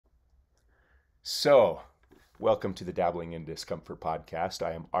So, welcome to the Dabbling in Discomfort podcast.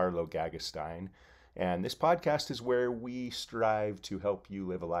 I am Arlo Gagestein, and this podcast is where we strive to help you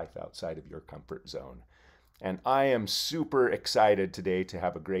live a life outside of your comfort zone. And I am super excited today to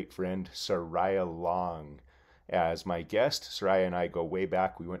have a great friend, Sariah Long, as my guest. Sariah and I go way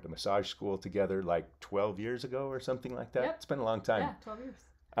back. We went to massage school together like 12 years ago or something like that. Yep. It's been a long time. Yeah, 12 years.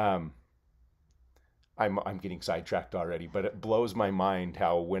 I'm getting sidetracked already, but it blows my mind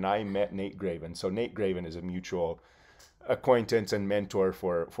how when I met Nate Graven, so Nate Graven is a mutual acquaintance and mentor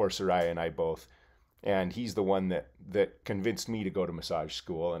for Sariah and I both, and he's the one that convinced me to go to massage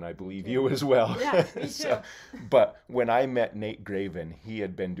school, and I believe you as well. Yeah, me too. But when I met Nate Graven, he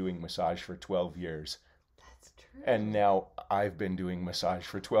had been doing massage for 12 years. That's true. And now I've been doing massage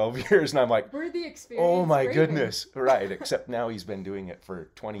for 12 years, and I'm like, We're the experienced oh my Raven. goodness, right? Except now he's been doing it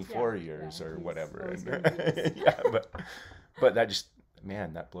for 24 years or he's whatever. always And, gonna do this. yeah, but that just,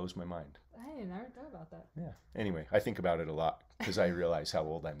 man, that blows my mind. I never thought about that. Yeah. Anyway, I think about it a lot because I realize how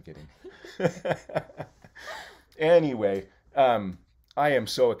old I'm getting. Anyway, I am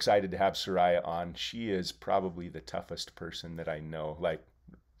so excited to have Sariah on. She is probably the toughest person that I know.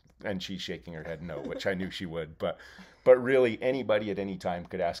 And she's shaking her head no, which I knew she would. But really, anybody at any time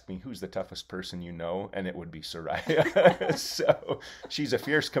could ask me, who's the toughest person you know? And it would be Sariah. So she's a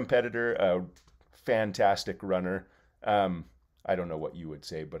fierce competitor, a fantastic runner. I don't know what you would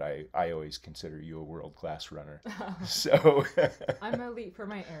say, but I always consider you a world-class runner. So I'm elite for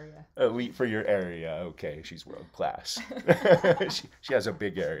my area. elite for your area. Okay, she's world-class. She has a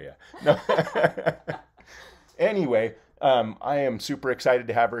big area. No. Anyway, I am super excited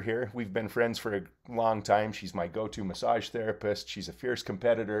to have her here. We've been friends for a long time. She's my go-to massage therapist. She's a fierce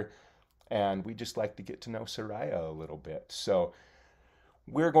competitor, and we just like to get to know Sariah a little bit. So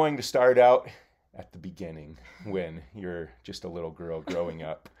we're going to start out at the beginning when you're just a little girl growing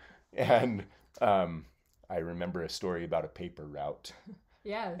up. And I remember a story about a paper route.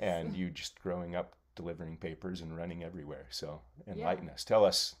 Yes. And you just growing up delivering papers and running everywhere. So enlighten us. Tell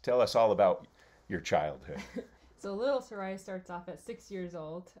us all about your childhood. So little Sariah starts off at 6 years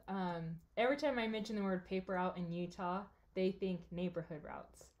old. Every time I mention the word paper route in Utah, they think neighborhood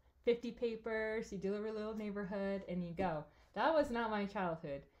routes. 50 papers, you deliver a little neighborhood, and you go. That was not my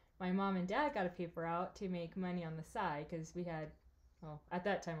childhood. My mom and dad got a paper route to make money on the side because we had, well, at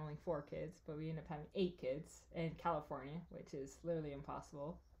that time only 4 kids, but we ended up having 8 kids in California, which is literally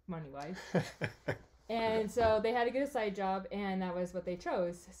impossible money-wise. And so they had to get a side job, and that was what they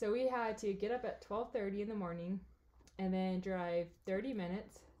chose. So we had to get up at 12:30 in the morning and then drive 30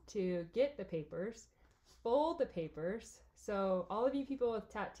 minutes to get the papers, fold the papers. So all of you people with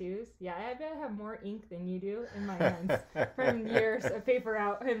tattoos, yeah, I bet I have more ink than you do in my hands from years of paper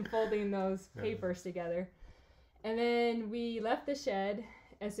out and folding those papers together. And then we left the shed,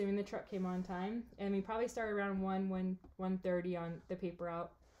 assuming the truck came on time, and we probably started around 1:30 on the paper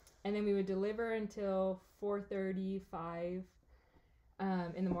out. And then we would deliver until 4:35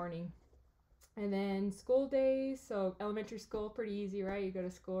 in the morning. And then school days, so elementary school, pretty easy, right? You go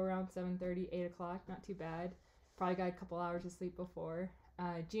to school around 7:30, 8 o'clock, not too bad. Probably got a couple hours of sleep before.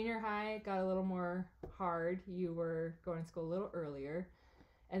 Junior high got a little more hard. You were going to school a little earlier.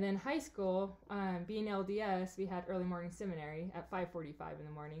 And then high school, being LDS, we had early morning seminary at 5:45 in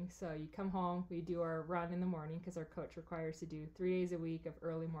the morning. So you come home, we do our run in the morning because our coach requires to do 3 days a week of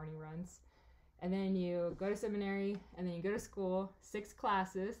early morning runs. And then you go to seminary, and then you go to school, 6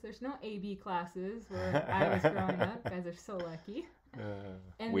 classes. There's no AB classes where I was growing up. You guys are so lucky.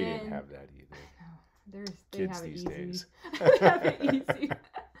 And we then, didn't have that either. They Kids have it these easy. days. They have it easy.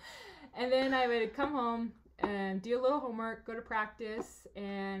 And then I would come home and do a little homework, go to practice,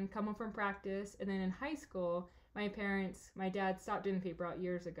 and come home from practice. And then in high school, my dad stopped doing the paper out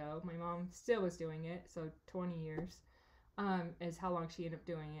years ago. My mom still was doing it, so 20 years is how long she ended up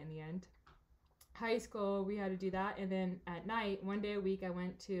doing it in the end. High school, we had to do that. And then at night, one day a week, I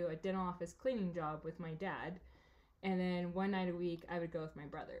went to a dental office cleaning job with my dad. And then one night a week, I would go with my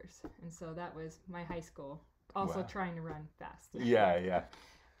brothers. And so that was my high school. Also Wow. trying to run fast. Yeah.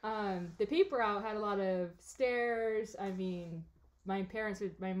 The paper route had a lot of stairs. I mean, my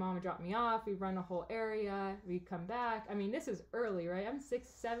mom would drop me off. We'd run a whole area. We'd come back. I mean, this is early, right? I'm 6,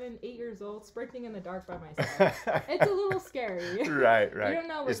 7, 8 years old, sprinting in the dark by myself. It's a little scary. Right. You don't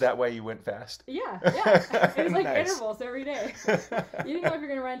know Is that why you went fast? Yeah. It was like Nice. intervals every day. You didn't know if you're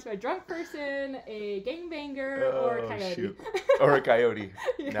going to run into a drunk person, a gangbanger, or a coyote. Shoot. Or a coyote.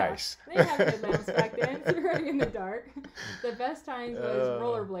 Yeah. Nice. They didn't have good lamps back then, so you're running in the dark. The best times was Oh.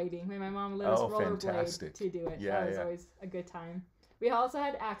 rollerblading. When my mom let us Oh, rollerblade fantastic. to do it. Yeah, That was yeah. always a good time. We also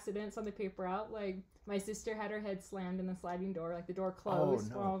had accidents on the paper route. Like, My sister had her head slammed in the sliding door, like the door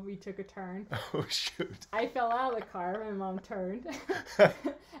closed while we took a turn. Oh, shoot. I fell out of the car. My mom turned.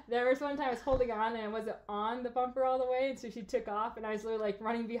 There was one time I was holding on and I wasn't on the bumper all the way, and so she took off, and I was literally like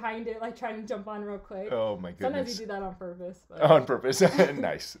running behind it, like trying to jump on real quick. Oh my goodness. Sometimes you do that on purpose. But on purpose.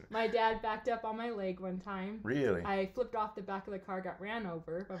 Nice. My dad backed up on my leg one time. Really? I flipped off the back of the car, got ran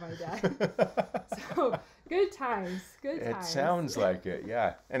over by my dad. So good times. Good times. It sounds like it,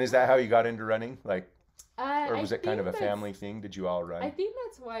 yeah. And is that how you got into running? Like, or was it kind of a that's- family thing? Did you all run? I think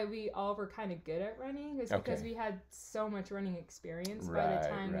that's why we all were kind of good at running, is because Okay. we had so much running experience by the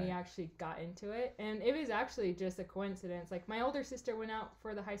time we actually got into it. And it was actually just a coincidence. Like, my older sister went out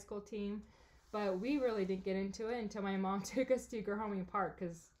for the high school team, but we really didn't get into it until my mom took us to Grahoming Park,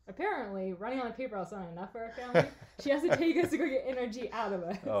 because apparently running on the paper route is not enough for our family. She has to take us to go get energy out of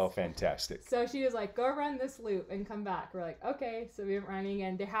us. Oh, fantastic. So she was like, go run this loop and come back. We're like, okay. So we went running,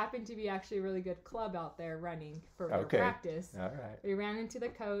 and there happened to be actually a really good club out there running for their practice. All right. We ran into the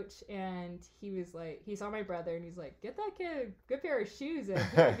coach, and he was like, he saw my brother, and he's like, get that kid a good pair of shoes, and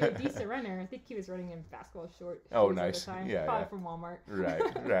he might be a decent runner. I think he was running in basketball shorts Oh, at nice. the time. Yeah, Probably yeah. from Walmart.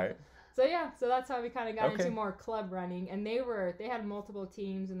 Right. So yeah, so that's how we kind of got Okay. into more club running, and they had multiple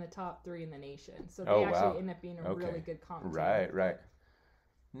teams in the top 3 in the nation, so they Oh, actually wow. ended up being a Okay. really good comp team. Right.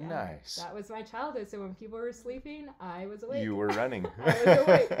 Yeah, Nice. that was my childhood. So when people were sleeping, I was awake. You were running. I was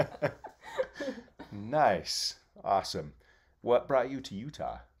awake. Nice. Awesome. What brought you to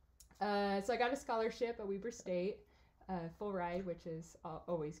Utah? So I got a scholarship at Weber State, full ride, which is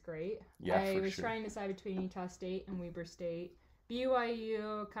always great. Yeah, I for was sure. trying to decide between Utah State and Weber State.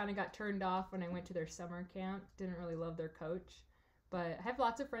 BYU kind of got turned off when I went to their summer camp. Didn't really love their coach. But I have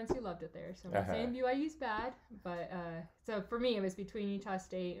lots of friends who loved it there. So I'm not saying BYU's bad. But so for me, it was between Utah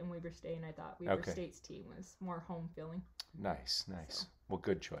State and Weber State. And I thought Weber State's team was more home feeling. Nice. So. Well,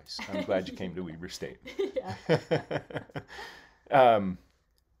 good choice. I'm glad you came to Weber State. Yeah.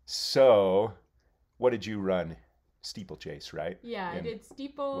 So what did you run? Steeplechase, right? Yeah, I did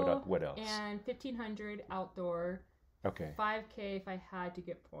steeple. What else? And 1500 outdoor. Okay. 5K if I had to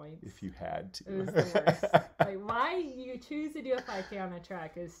get points. If you had to. It was the worst. Like, why you choose to do a 5K on a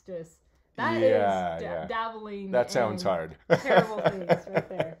track is just, that is dabbling. That sounds hard. Terrible things right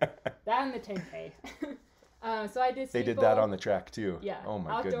there. That and the 10K. So I did steeple. They did that on the track too. Yeah. Oh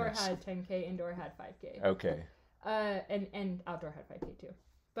my outdoor goodness. had 10K, indoor had 5K. Okay. And outdoor had 5K too.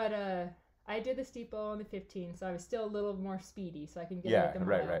 But I did the steeple and the 15, so I was still a little more speedy, so I can get out the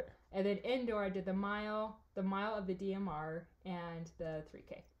mile. Right. And then indoor, I did the mile of the DMR, and the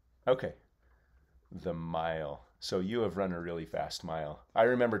 3K. Okay. The mile. So you have run a really fast mile. I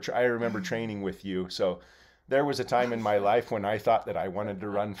remember training with you. So there was a time in my life when I thought that I wanted to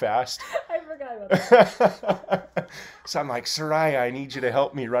run fast. I forgot about that. So I'm like, Sariah, I need you to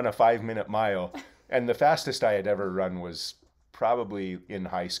help me run a 5-minute mile. And the fastest I had ever run was probably in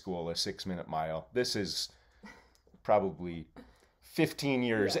high school, a 6-minute mile. This is probably 15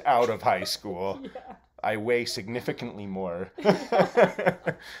 years out of high school. Yeah. I weigh significantly more.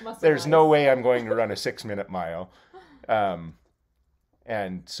 Muscle There's wise. no way I'm going to run a 6-minute mile. And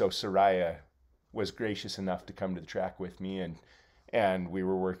so Sariah was gracious enough to come to the track with me, and we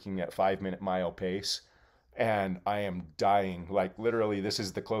were working at 5-minute mile pace. And I am dying. Like, literally, this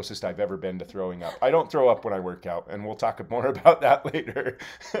is the closest I've ever been to throwing up. I don't throw up when I work out, and we'll talk more about that later.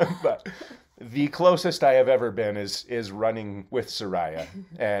 But the closest I have ever been is running with Sariah,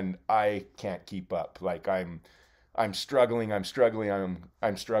 and I can't keep up. Like, I'm struggling.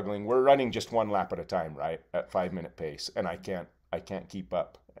 We're running just one lap at a time, right, at 5-minute pace, and I can't keep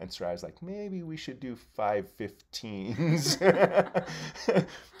up. And Sariah's like, maybe we should do 5:15s.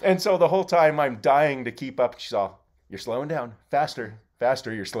 And so the whole time I'm dying to keep up. She's all, you're slowing down, faster,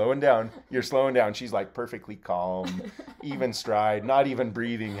 you're slowing down. She's like perfectly calm, even stride, not even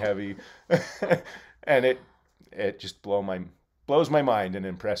breathing heavy. And it just blows my mind and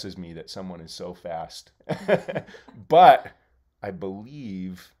impresses me that someone is so fast. But I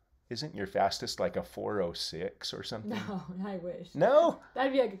believe, isn't your fastest like a 4:06 or something? No, I wish. No?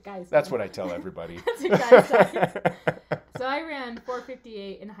 That'd be a good guy's That's time. what I tell everybody. That's a guy's time. So I ran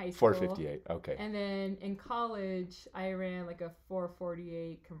 4:58 in high school. 4:58, okay. And then in college, I ran like a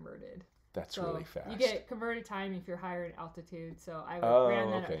 4:48 converted. That's So really fast. you get converted time if you're higher in altitude. So I Oh, ran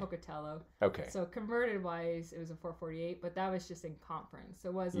that okay. at Pocatello. Okay. So converted wise, it was a 4:48, but that was just in conference. So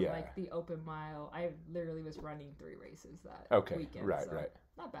it wasn't like the open mile. I literally was running 3 races that weekend. Right, so right.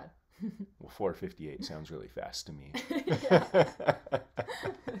 Not bad. Well, 4:58 sounds really fast to me.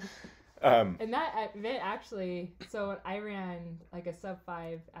 And that event actually, so I ran like a sub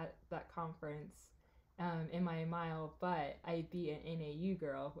 5 at that conference, in my mile, but I beat an NAU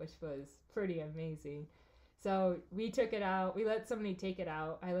girl, which was pretty amazing. So we took it out. We let somebody take it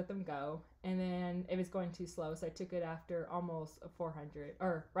out. I let them go. And then it was going too slow. So I took it after almost a 400,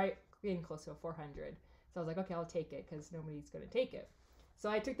 or right getting close to a 400. So I was like, okay, I'll take it because nobody's going to take it. So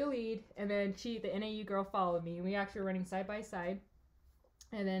I took the lead. And then the NAU girl, followed me. We actually were running side by side.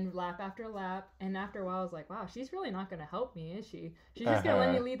 And then lap after lap. And after a while, I was like, wow, she's really not going to help me, is she? She's just going to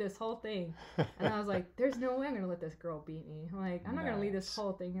let me lead this whole thing. And I was like, there's no way I'm going to let this girl beat me. I'm like, I'm not going to lead this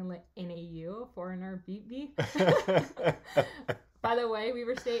whole thing and let NAU, foreigner, beat me. By the way,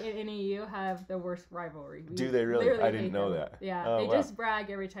 Weaver State and NAU have the worst rivalry. Do they really? I didn't know that. Yeah, they just brag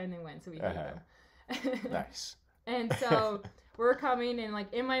every time they win, so we hate them. Nice. And so we're coming, and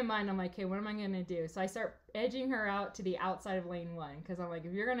like in my mind, I'm like, okay, what am I gonna do? So I start edging her out to the outside of lane 1 because I'm like,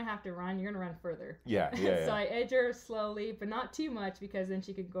 if you're gonna have to run, you're gonna run further. Yeah. So I edge her slowly, but not too much because then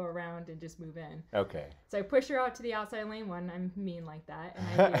she could go around and just move in. Okay. So I push her out to the outside lane 1. I'm mean like that,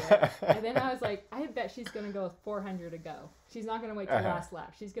 and I do it. And then I was like, I bet she's gonna go with 400 to go. She's not gonna wait till last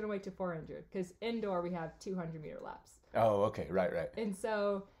lap. She's gonna wait to 400 because indoor we have 200-meter laps. Oh, okay, right. And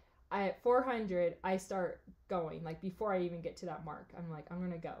so at 400, I start going, like before I even get to that mark. I'm like, I'm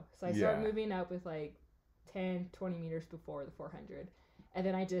going to go. So I start moving up with like 10, 20 meters before the 400. And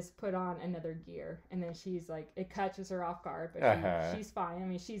then I just put on another gear. And then she's like, it catches her off guard, but she's fine. I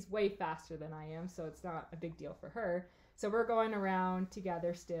mean, she's way faster than I am, so it's not a big deal for her. So we're going around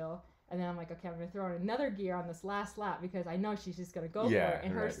together still. And then I'm like, okay, I'm going to throw in another gear on this last lap because I know she's just going to go for it.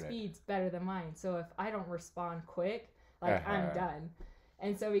 And her speed's better than mine. So if I don't respond quick, like I'm done.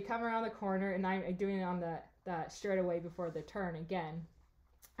 And so we come around the corner, and I'm doing it on that straightaway before the turn again.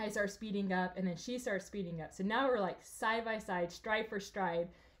 I start speeding up, and then she starts speeding up. So now we're like side by side, stride for stride,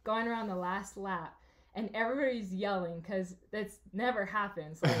 going around the last lap. And everybody's yelling because that's never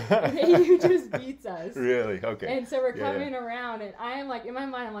happens. Like, you just beats us. Really? Okay. And so we're coming around, and I am like, in my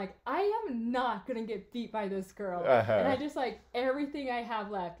mind, I'm like, I am not going to get beat by this girl. And I just like everything I have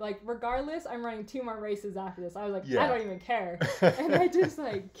left. Like, regardless, I'm running 2 more races after this. I was like, I don't even care. And I just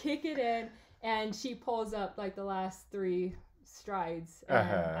like kick it in, and she pulls up like the last 3 strides,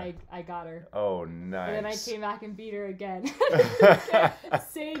 and I got her. Oh, nice. And then I came back and beat her again.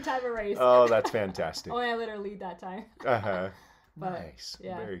 Same type of race. Oh, that's fantastic. Only I let her lead that time. But, nice.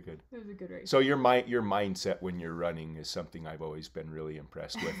 Yeah, very good. It was a good race. So your mindset when you're running is something I've always been really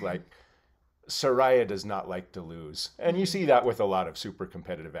impressed with. Like, Sariah does not like to lose, and you see that with a lot of super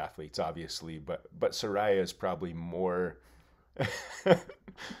competitive athletes, obviously. But Sariah is probably more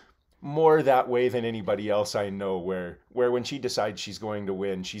that way than anybody else I know. Where when she decides she's going to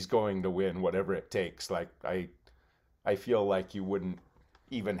win, whatever it takes. Like I feel like you wouldn't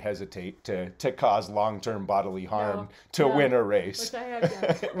even hesitate to cause long-term bodily harm to win a race. Which I have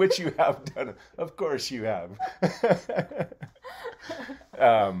done. Which you have done. Of course you have.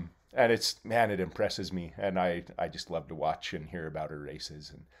 And it impresses me, and I just love to watch and hear about her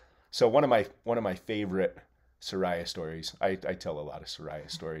races. And so one of my favorite Sariah stories, I tell a lot of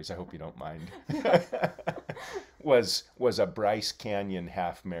Sariah stories, I hope you don't mind, was a Bryce Canyon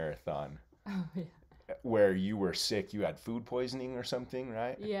half marathon. Oh, yeah. Where you were sick, you had food poisoning or something,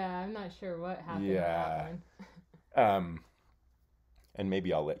 right? Yeah, I'm not sure what happened with that one. And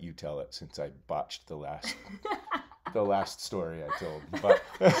maybe I'll let you tell it since I botched the last story I told. But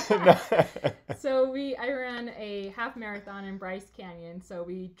So I ran a half marathon in Bryce Canyon. So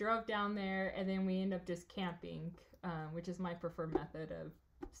we drove down there, and then we ended up just camping, which is my preferred method of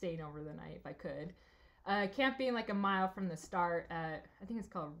staying over the night if I could. Camping like a mile from the start at, I think it's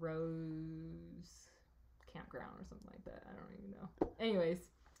called Rose Campground or something like that. I don't even know. Anyways,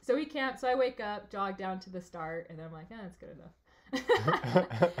 so we camped. So I wake up, jog down to the start, and I'm like, that's good enough.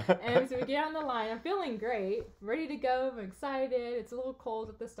 And so we get on the line. I'm feeling great, ready to go. I'm excited. It's a little cold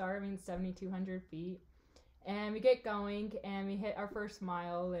at the start. I mean, 7,200 feet. And we get going, and we hit our first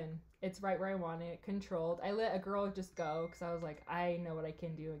mile, and it's right where I want it, controlled. I let a girl just go because I was like, I know what I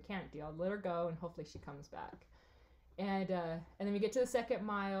can do and can't do. I'll let her go, and hopefully she comes back. And then we get to the second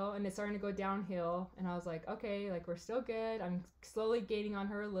mile, and it's starting to go downhill. And I was like, okay, like we're still good. I'm slowly gaining on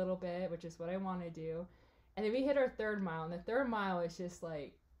her a little bit, which is what I want to do. And then we hit our third mile, and the third mile is just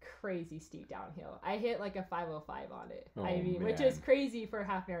like crazy steep downhill. I hit like a 5:05 on it. Oh, I mean, man. which is crazy for a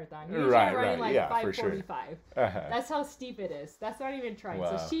half marathon. Usually Right, running like yeah, 5:45. for sure. That's how steep it is. That's not even trying.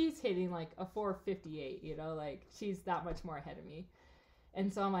 Wow. So she's hitting like a 4:58. You know, like she's that much more ahead of me.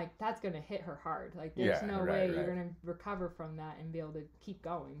 And so I'm like, that's gonna hit her hard. Like there's no way you're gonna recover from that and be able to keep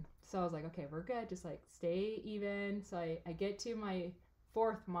going. So I was like, okay, we're good. Just like stay even. So I get to my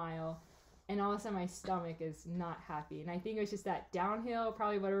 4th mile. and all of a sudden my stomach is not happy. And I think it was just that downhill,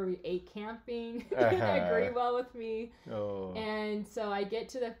 probably whatever we ate camping, didn't agree well with me. Oh. And so I get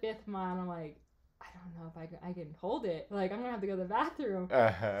to the 5th mile, and I'm like, I don't know if I can hold it. Like, I'm going to have to go to the bathroom.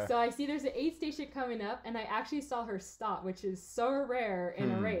 So I see there's an aid station coming up, and I actually saw her stop, which is so rare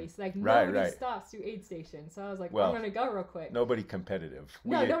in a race. Like, nobody stops to aid station. So I was like, well, I'm going to go real quick. Nobody competitive.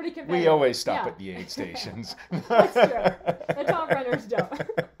 Nobody competitive. We always stop at the aid stations. That's true. That's how runners don't.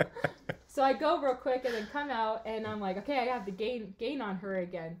 So I go real quick and then come out, and I'm like, okay, I have to gain on her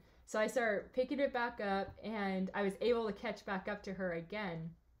again. So I start picking it back up, and I was able to catch back up to her again.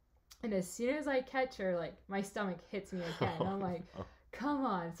 And as soon as I catch her, like, my stomach hits me again. And I'm like, come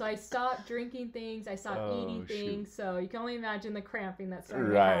on. So I stopped drinking things. I stopped eating things. So you can only imagine the cramping that's starting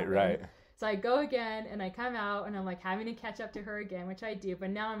to happen. Right. So I go again, and I come out, and I'm, like, having to catch up to her again, which I do.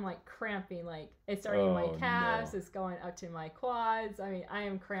 But now I'm, like, cramping. Like, it's starting in my calves. No. It's going up to my quads. I mean, I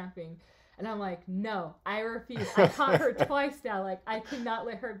am cramping. And I'm like, no, I refuse. I caught her twice now. Like, I cannot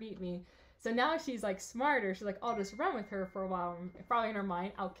let her beat me. So now she's, like, smarter. She's like, I'll just run with her for a while. Probably in her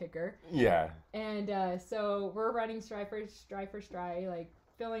mind, I'll kick her. Yeah. And so we're running stride for stride, like,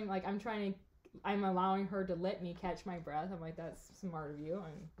 feeling like I'm allowing her to let me catch my breath. I'm like, that's smart of you.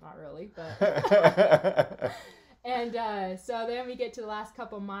 I'm not really, but... And so then we get to the last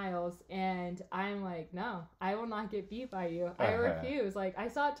couple miles, and I'm like, no, I will not get beat by you. I refuse. Like, I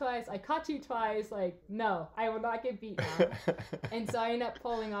saw it twice. I caught you twice. Like, no, I will not get beat now. And so I end up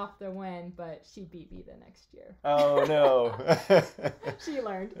pulling off the win, but she beat me the next year. Oh, no. She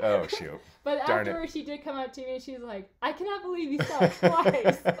learned. Oh, shoot. But afterwards, she did come up to me, and she's like, I cannot believe you saw it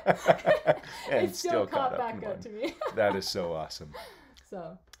twice. And it still caught back up to me. That is so awesome.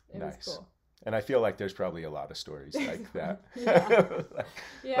 So, it was cool. And I feel like there's probably a lot of stories like that.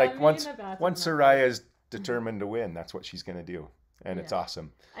 Like once Sariah is determined to win, that's what she's going to do. And it's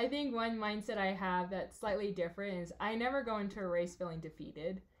awesome. I think one mindset I have that's slightly different is I never go into a race feeling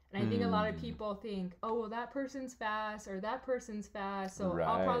defeated. And I think a lot of people think, oh, well, that person's fast or that person's fast, so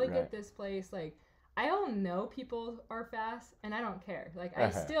I'll probably get this place. Like, I all know people are fast, and I don't care. Like, I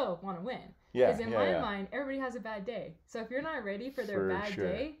still want to win. Because in my mind, everybody has a bad day. So if you're not ready for their bad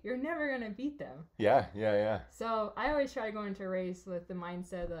day, you're never going to beat them. Yeah. So I always try to go into a race with the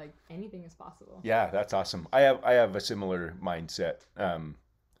mindset that, like, anything is possible. Yeah, that's awesome. I have a similar mindset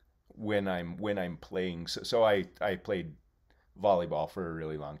when I'm playing. So I played volleyball for a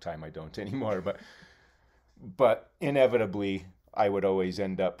really long time. I don't anymore, but inevitably I would always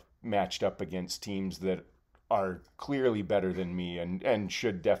end up matched up against teams that are clearly better than me and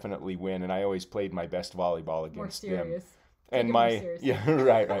should definitely win. And I always played my best volleyball against them. And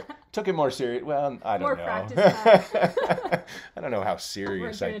right. Took it more serious. Well, I don't know. Practice time. I don't know how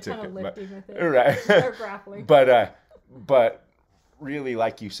serious I took it. With it. Right. Or grappling. But really,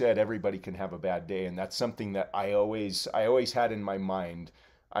 like you said, everybody can have a bad day, and that's something that I always had in my mind.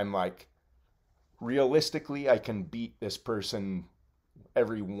 I'm like, realistically, I can beat this person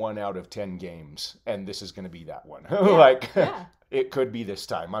every 1 out of 10 games, and this is going to be that one. It could be this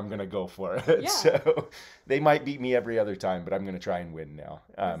time. I'm going to go for it. So they might beat me every other time, but I'm going to try and win now.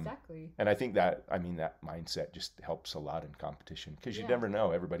 Exactly. And I think that mindset just helps a lot in competition, because you never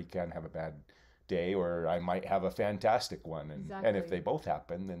know. Everybody can have a bad day, or I might have a fantastic one, and if they both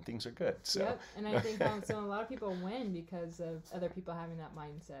happen, then things are good. So. And I think so a lot of people win because of other people having that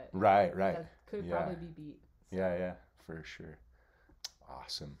mindset. Right. That could probably be beat. So. Yeah, for sure.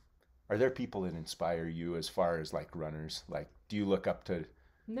 Awesome. Are there people that inspire you as far as, like, runners? Like, do you look up to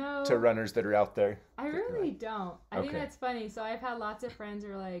runners that are out there? I really don't. I think that's funny. So I've had lots of friends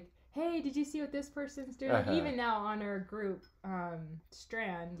who are like, hey, did you see what this person's doing? Like, even now on our group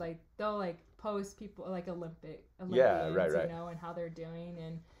strand, like, they'll, like, post people like Olympians, you know, and how they're doing.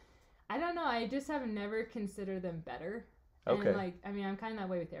 And I don't know. I just have never considered them better. And like, I mean, I'm kind of that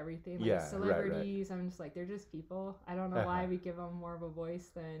way with everything. Like celebrities, I'm just like, they're just people. I don't know why we give them more of a voice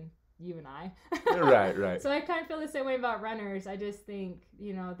than you and I. Right. So I kind of feel the same way about runners. I just think,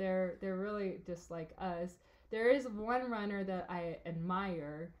 you know, they're really just like us. There is one runner that I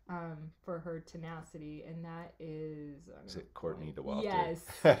admire for her tenacity, and that is... Is it Courtney Dauwalter? Yes.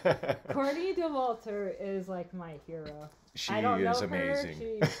 Courtney Dauwalter is like my hero. She is amazing.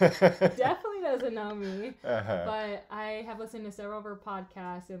 She definitely doesn't know me, but I have listened to several of her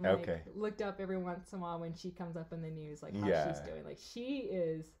podcasts and looked up every once in a while when she comes up in the news, like how she's doing. Like, she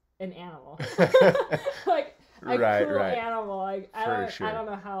is an animal. Like a cool animal. Like, I don't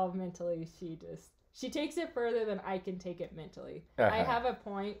know how mentally she takes it further than I can take it mentally. I have a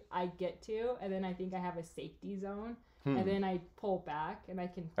point I get to, and then I think I have a safety zone. and then I pull back, and I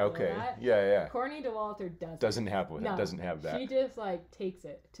can feel Okay. that. Yeah, yeah. Courtney DeWalter doesn't. Doesn't have that. She just like takes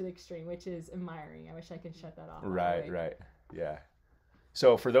it to the extreme, which is admiring. I wish I could shut that off. Right, right. Yeah.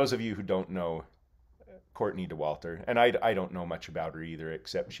 So for those of you who don't know Courtney DeWalter, and I don't know much about her either,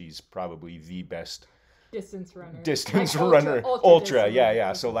 except she's probably the best distance runner. Ultra.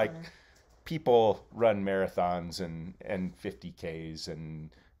 Yeah. So like runner. People run marathons and 50Ks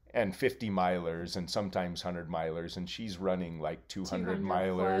and 50 milers and sometimes 100 milers, and she's running like 200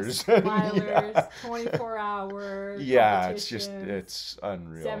 milers. Milers, 24 hours. Yeah, it's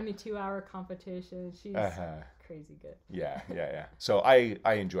unreal. 72-hour competition. She's crazy good. Yeah. So I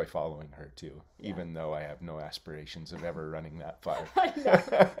enjoy following her too, even though I have no aspirations of ever running that far. I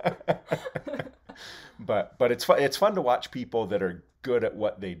know. But it's fun to watch people that are good at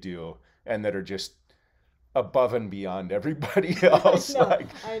what they do and that are just above and beyond everybody else. I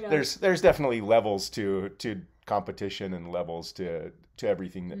know. There's definitely levels to competition and levels to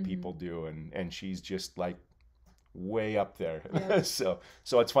everything that people do, and she's just like way up there. Yeah. so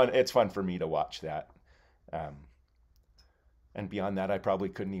it's fun for me to watch that. And beyond that, I probably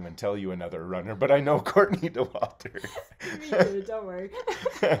couldn't even tell you another runner, but I know Courtney DeWalter. Me too, don't worry.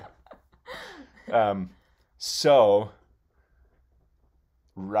 So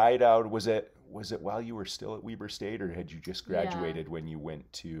right out, was it while you were still at Weber State, or had you just graduated when you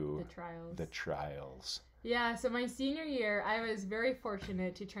went to the trials? Yeah, so my senior year, I was very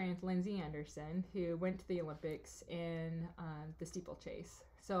fortunate to train with Lindsay Anderson, who went to the Olympics in the steeplechase.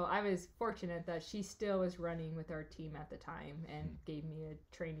 So I was fortunate that she still was running with our team at the time and gave me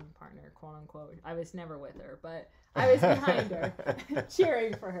a training partner, quote unquote. I was never with her, but I was behind her,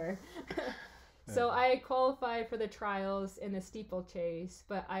 cheering for her. So I qualified for the trials in the steeplechase,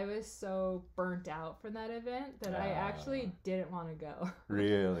 but I was so burnt out from that event that I actually didn't want to go.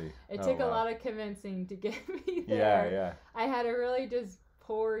 Really? It took a lot of convincing to get me there. Yeah. I had a really just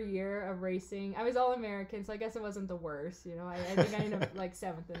poor year of racing. I was All-American, so I guess it wasn't the worst. I think I ended up like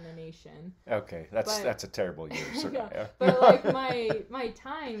 7th in the nation. Okay, that's a terrible year. Yeah. But like my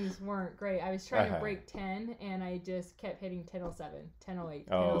times weren't great. I was trying to break 10, and I just kept hitting 10:07, 10:08,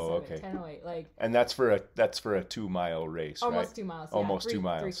 10:07, 10:08. Like. And that's for a 2-mile race, almost right? 2 miles. Almost 2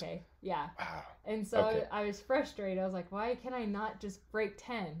 miles. 3K. Yeah. Wow. And so I was frustrated. I was like, why can I not just break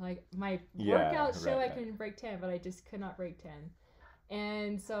 10? Like my workouts show I can break 10, but I just could not break 10.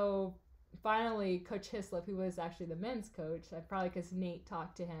 And so finally, Coach Hislop, who was actually the men's coach, probably because Nate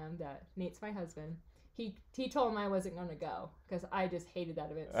talked to him, that Nate's my husband, he told him I wasn't going to go because I just hated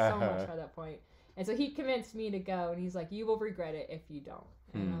that event so much by that point. And so he convinced me to go, and he's like, you will regret it if you don't.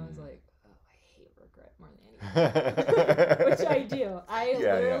 And I was like, oh, I hate regret more than anything. Which I do. I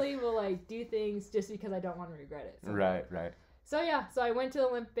literally will like do things just because I don't want to regret it. So. Right. So I went to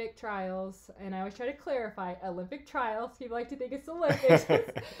Olympic trials, and I always try to clarify Olympic trials. People like to think it's Olympics.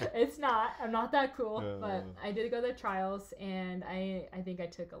 It's not. I'm not that cool, but I did go to the trials, and I think I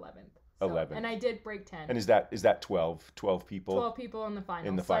took 11th. 11th. And I did break 10. And is that 12 people? 12 people in the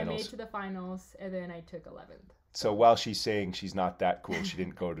finals. So I made to the finals, and then I took 11th. So while she's saying she's not that cool, she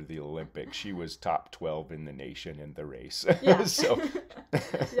didn't go to the Olympics. She was top 12 in the nation in the race. Yeah. So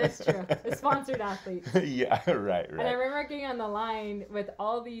that's true. A sponsored athlete. Yeah, right. And I remember getting on the line with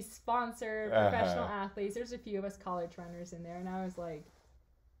all these sponsored professional athletes. There's a few of us college runners in there, and I was like,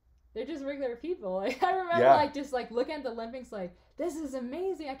 they're just regular people. Like I remember just looking at the Olympics like, this is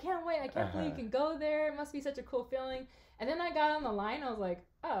amazing. I can't wait. I can't believe you can go there. It must be such a cool feeling. And then I got on the line. I was like,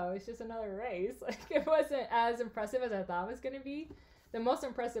 oh, it's just another race. Like it wasn't as impressive as I thought it was going to be. The most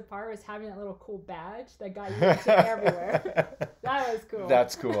impressive part was having that little cool badge that got you into everywhere. That was cool.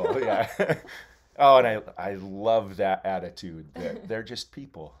 That's cool. Yeah. Oh, and I love that attitude. They're just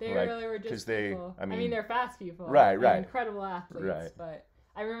people. They really were just people. I mean, they're fast people. Right. Incredible athletes. But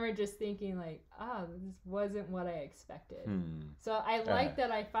I remember just thinking like, this wasn't what I expected. So I like that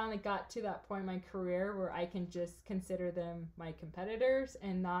I finally got to that point in my career where I can just consider them my competitors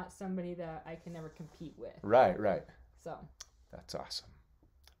and not somebody that I can never compete with. Right. So. That's awesome.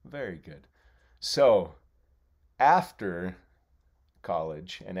 Very good. So after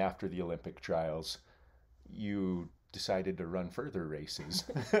college and after the Olympic trials, you decided to run further races.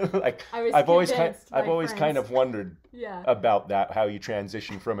 Like I've always kind of wondered about that, how you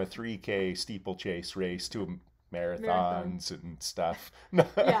transition from a 3K steeplechase race to marathons and stuff.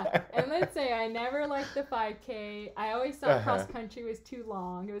 Yeah, and let's say I never liked the 5K. I always thought cross country was too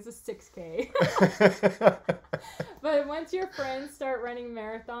long. It was a 6K. But once your friends start running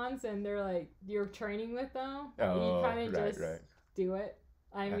marathons and they're like, you're training with them, you kind of just do it.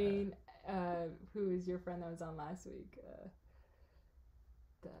 I mean, who is your friend that was on last week?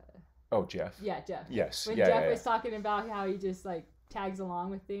 Oh, Jeff. Yeah, Jeff. Yes. When Yeah. Jeff yeah, was talking about how he just like tags along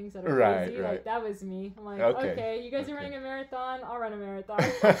with things that are Right, crazy, right. like that was me. I'm like, Okay. okay, you guys are Okay. running a marathon, I'll run a marathon.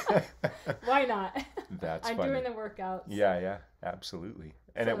 Why not? That's I'm funny. doing the workouts. Yeah, yeah, absolutely.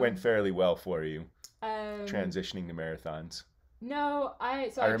 And it So- went fairly well for you, Um, transitioning to marathons. No,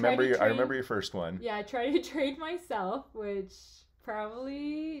 I remember tried to I train, remember your first one. Yeah, I tried to train myself, which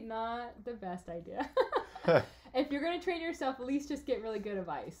probably not the best idea. If you're gonna train yourself, at least just get really good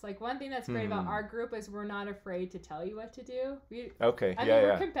advice. Like one thing that's great about our group is we're not afraid to tell you what to do. Okay. I mean,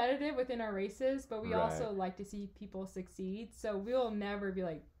 we're competitive within our races, but we also like to see people succeed. So we'll never be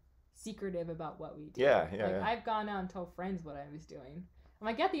like secretive about what we do. Yeah. I've gone out and told friends what I was doing. I'm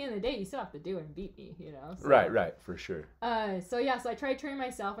like, at the end of the day, you still have to do it and beat me, you know? So, Right, for sure. So I tried training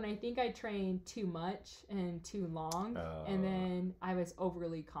myself, and I think I trained too much and too long, and then I was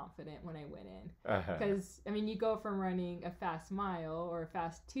overly confident when I went in. Because, I mean, you go from running a fast mile or a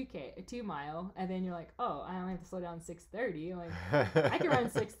fast 2 mile, and then you're like, oh, I only have to slow down 6:30. Like, I can run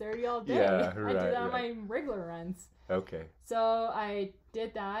 6:30 all day. Yeah, I do that on my regular runs. Okay. So I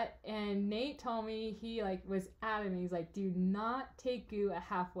did that, and Nate told me, he like was adamant. He's like, do not take goo at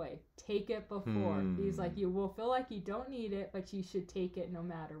halfway. Take it before. He's like, you will feel like you don't need it, but you should take it no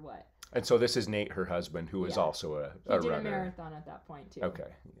matter what. And so this is Nate, her husband, who is also a He did runner. a marathon at that point too.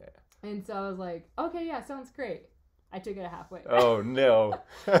 Okay. Yeah. And so I was like, okay, yeah, sounds great. I took it at halfway. Oh no.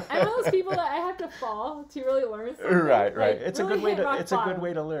 I'm one of those people that I have to fall to really learn something. Right. Like, It's really a good way hit to. rock It's a good bottom.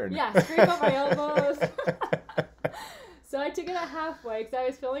 way to learn. Yeah, scrape up my elbows. So I took it at halfway because I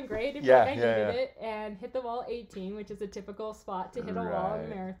was feeling great. It felt like I needed it, and hit the wall 18, which is a typical spot to hit a wall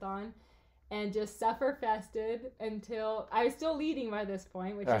in a marathon, and just suffer fested until I was still leading by this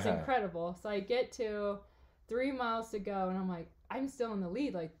point, which is incredible. So I get to 3 miles to go, and I'm like, I'm still in the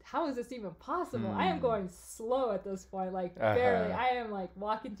lead. Like, how is this even possible? I am going slow at this point, like barely. I am like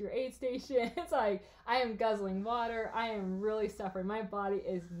walking through aid stations. It's like I am guzzling water. I am really suffering. My body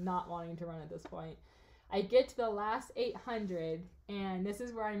is not wanting to run at this point. I get to the last 800, and this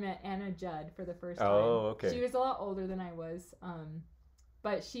is where I met Anna Judd for the first time. Oh, okay. She was a lot older than I was,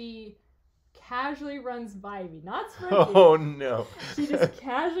 but she casually runs by me, not sprinting. Oh no. She just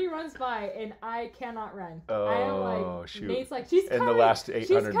casually runs by, and I cannot run. Oh, I am like, shoot. Nate's like, she's coming. In the last 800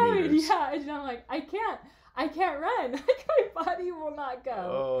 she's coming. meters. Yeah, and I'm like, I can't run. Like, my body will not go.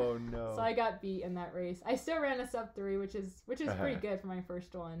 Oh no. So I got beat in that race. I still ran a sub 3, which is pretty good for my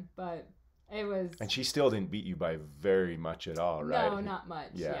first one, but it was. And she still didn't beat you by very much at all, right? No, not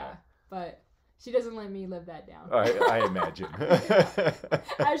much. Yeah. But she doesn't let me live that down. I imagine.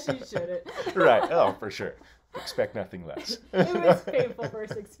 As she shouldn't. Right. Oh, for sure. Expect nothing less. It was painful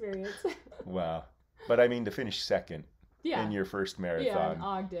first experience. Wow. But I mean, to finish second Yeah. in your first marathon. Yeah, in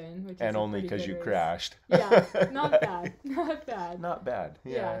Ogden, which is and a only because you crashed. Yeah, not bad. Not bad. Not bad.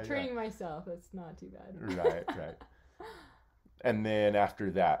 Yeah, training myself, that's not too bad. Right. And then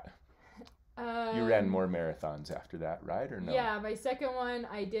after that, you ran more marathons after that, right? Or no? Yeah, my second one,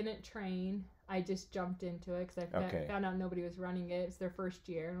 I didn't train. I just jumped into it because I found out nobody was running it. It's their first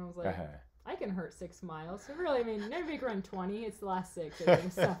year, and I was like, I can hurt 6 miles. So really, I mean, nobody can run 20. It's the last 6 that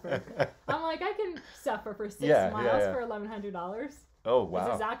can suffer. I'm like, I can suffer for 6 miles for $1,100. Oh, wow.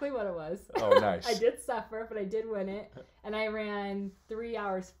 That's exactly what it was. Oh, nice. I did suffer, but I did win it. And I ran 3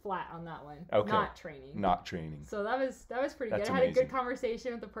 hours flat on that one. Okay. Not training. Not training. So that was pretty That's good. I had a amazing. good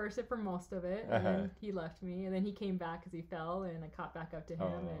conversation with the person for most of it. And then he left me. And then he came back because he fell. And I caught back up to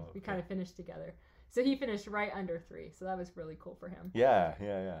him. And we kind of finished together. So he finished right under 3. So that was really cool for him. Yeah.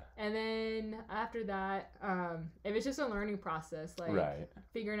 And then after that, it was just a learning process. Like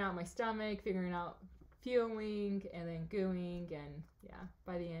figuring out my stomach, figuring out fueling, and then gooing. And yeah,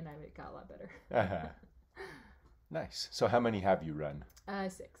 by the end, it got a lot better. Nice. So how many have you run?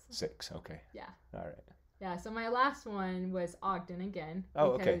 6. 6. Okay. Yeah. All right. Yeah, so my last one was Ogden again.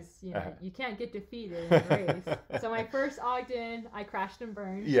 Oh, because, you know, you can't get defeated in a race. So my first Ogden, I crashed and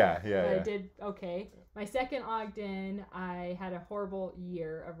burned. Yeah. But I did okay. My second Ogden, I had a horrible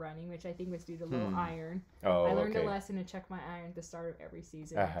year of running, which I think was due to low iron. Oh, I learned a lesson to check my iron at the start of every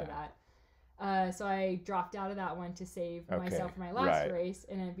season after that. So I dropped out of that one to save myself for my last race,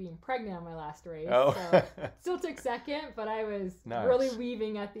 and then being pregnant on my last race. Oh. So still took second, but I was really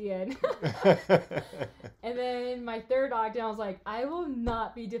weaving at the end. And then my third Ogden, I was like, I will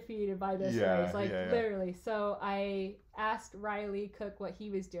not be defeated by this race. Like, literally. So I asked Riley Cook what he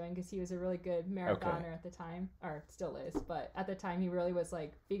was doing, because he was a really good marathoner at the time, or still is, but at the time he really was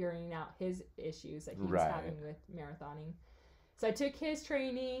like figuring out his issues that he was having with marathoning. So I took his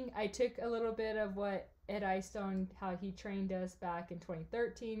training. I took a little bit of what Ed Eyestone, how he trained us back in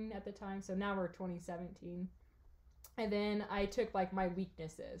 2013 at the time. So now we're 2017. And then I took like my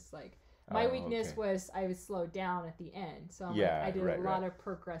weaknesses. Like my weakness was I was slowed down at the end. So I did a lot of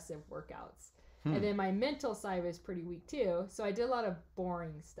progressive workouts. And then my mental side was pretty weak too. So I did a lot of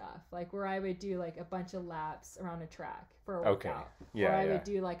boring stuff, like where I would do like a bunch of laps around a track for a workout. Or I would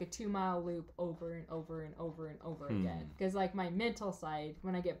do like a 2-mile loop over and over and over and over again. Because like my mental side,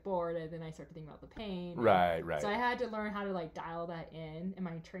 when I get bored, then I start to think about the pain. Right. So I had to learn how to like dial that in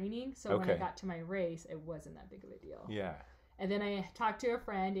my training. So when I got to my race, it wasn't that big of a deal. Yeah. And then I talked to a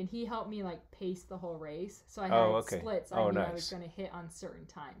friend, and he helped me like pace the whole race. So I had splits. I knew I was going to hit on certain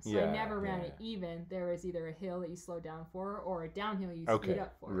times. So I never ran it even. There was either a hill that you slow down for, or a downhill you speed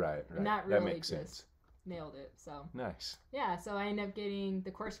up for. Right. And that really makes just sense. nailed it. So nice. Yeah. So I ended up getting the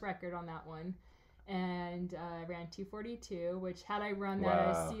course record on that one, and I ran 2:42, which had I run that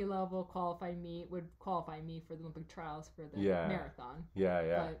at sea level qualified meet would qualify me for the Olympic trials for the marathon.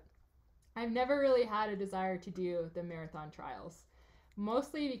 Yeah. But I've never really had a desire to do the marathon trials,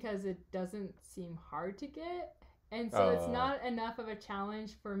 mostly because it doesn't seem hard to get. And so it's not enough of a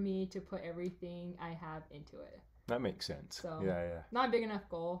challenge for me to put everything I have into it. That makes sense. So not a big enough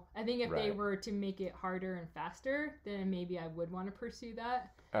goal. I think if they were to make it harder and faster, then maybe I would want to pursue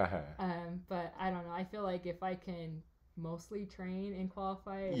that. But I don't know. I feel like if I can mostly train and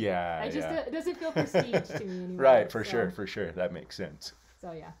qualify, it doesn't feel prestige to me anymore. Right, for sure. That makes sense.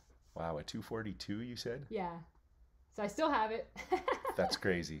 So yeah. Wow, a 2:42 you said? Yeah. So I still have it. That's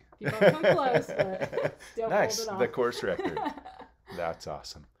crazy. People come close, but still nice, hold it off. The course record. That's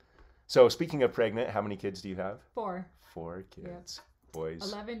awesome. So speaking of pregnant, how many kids do you have? 4. 4 kids. Yep.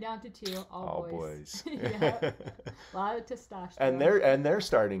 Boys. 11 down to 2, all boys. Yeah. A lot of testosterone. And they're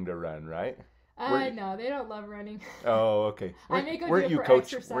starting to run, right? No, they don't love running. Oh, okay. Weren't you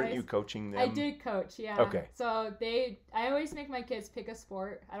coaching them? I did coach, yeah. Okay. So I always make my kids pick a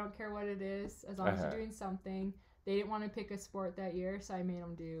sport. I don't care what it is, as long as you're doing something. They didn't want to pick a sport that year, so I made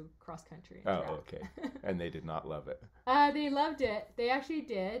them do cross country. Oh, okay. And they did not love it. They loved it. They actually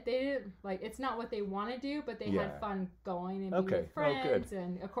did. They didn't it's not what they want to do, but they had fun going and being with friends.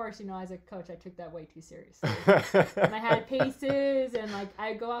 And of course, as a coach, I took that way too seriously. And I had paces, and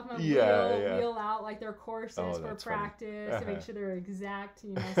I'd go off my wheel out their courses for practice to make sure they're exact,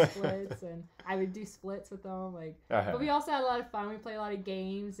 splits, and I would do splits with them. But we also had a lot of fun. We played a lot of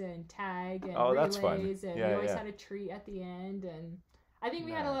games and tag and relays, and we always had a treat at the end, and I think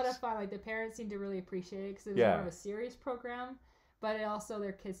we had a lot of fun. The parents seemed to really appreciate it because it was more of a serious program, but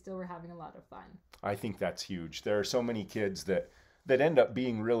their kids still were having a lot of fun. I think that's huge. There are so many kids that end up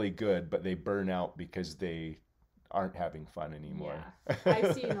being really good, but they burn out because they aren't having fun anymore. Yeah,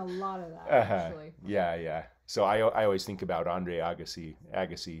 I've seen a lot of that actually. Yeah. So I always think about Andre Agassi,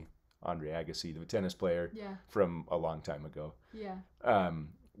 the tennis player from a long time ago. Yeah.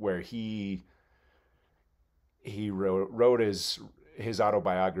 Where he wrote his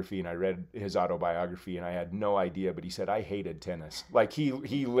autobiography, and I read his autobiography, and I had no idea, but he said, I hated tennis.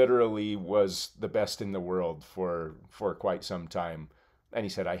 He literally was the best in the world for quite some time. And he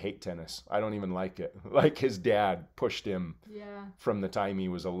said, I hate tennis. I don't even like it. His dad pushed him from the time he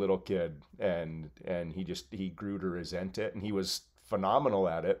was a little kid, and he grew to resent it, and he was phenomenal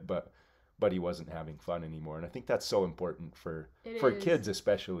at it, but he wasn't having fun anymore. And I think that's so important for kids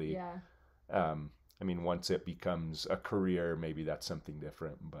especially. Yeah. Once it becomes a career, maybe that's something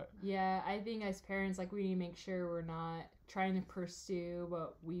different, but yeah, I think as parents, we need to make sure we're not trying to pursue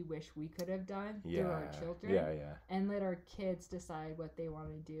what we wish we could have done through our children. And let our kids decide what they want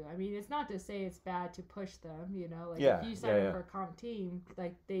to do. It's not to say it's bad to push them, if you sign up for a comp team,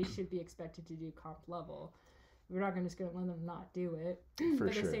 they should be expected to do comp level. We're not just going to let them not do it.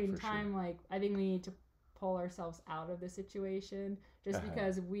 But at the same time, I think we need to pull ourselves out of the situation. Just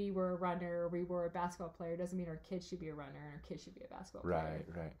because we were a runner or we were a basketball player doesn't mean our kids should be a runner and our kids should be a basketball player.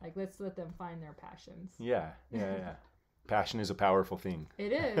 Right. Let's let them find their passions. Yeah. Passion is a powerful thing.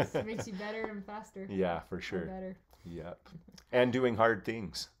 It is. It makes you better and faster. Yeah, for sure. Better. Yep. And doing hard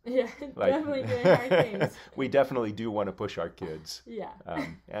things. Yeah, definitely doing hard things. We definitely do want to push our kids. Yeah.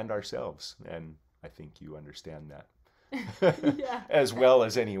 And ourselves. And I think you understand that. As well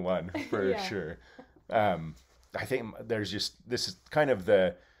as anyone, for sure. I think this is kind of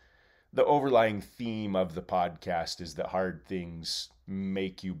the overlying theme of the podcast is that hard things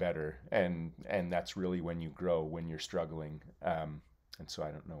make you better. And that's really when you grow, when you're struggling. And so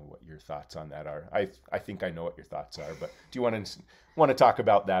I don't know what your thoughts on that are. I think I know what your thoughts are, but do you want to talk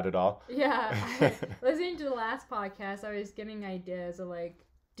about that at all? Yeah. Listening to the last podcast, I was getting ideas of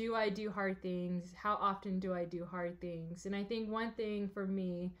do I do hard things? How often do I do hard things? And I think one thing for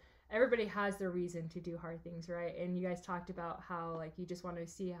me, everybody has their reason to do hard things, right? And you guys talked about how like you just want to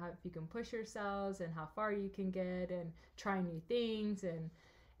see how if you can push yourselves and how far you can get and try new things.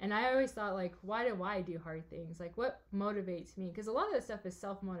 And I always thought, like, why do I do hard things? Like, what motivates me? Because a lot of that stuff is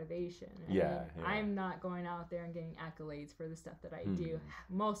self-motivation. I'm not going out there and getting accolades for the stuff that I do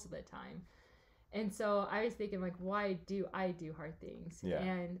most of the time. And so I was thinking, like, why do I do hard things? Yeah.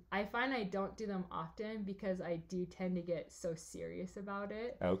 And I find I don't do them often because I do tend to get so serious about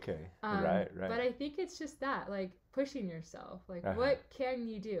it. Okay. Right. But I think it's just that, like, pushing yourself. Like, what can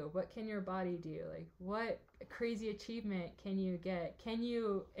you do? What can your body do? Like, what crazy achievement can you get? Can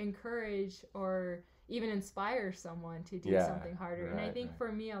you encourage or even inspire someone to do something harder? And I think for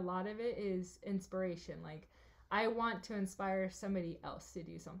me, a lot of it is inspiration. Like, I want to inspire somebody else to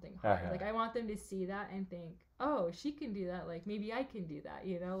do something hard. Like, I want them to see that and think, oh, she can do that. Like, maybe I can do that,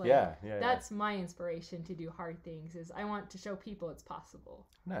 you know? Like, that's my inspiration to do hard things, is I want to show people it's possible.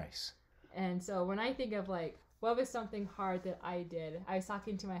 Nice. And so when I think of, like, what was something hard that I did, I was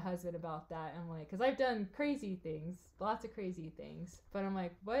talking to my husband about that. I'm like, because I've done crazy things, lots of crazy things. But I'm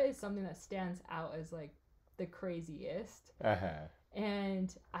like, what is something that stands out as, like, the craziest?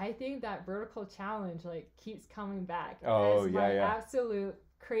 And I think that vertical challenge, like, keeps coming back as my absolute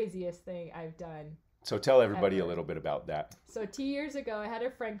craziest thing I've done. So tell everybody a little bit about that. So 2 years ago, I had a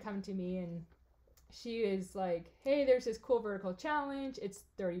friend come to me, and she is like, hey, there's this cool vertical challenge. It's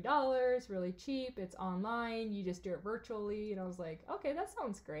 $30, really cheap. It's online. You just do it virtually. And I was like, okay, that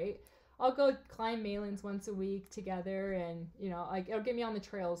sounds great. I'll go climb Malins once a week together, and, you know, like, it'll get me on the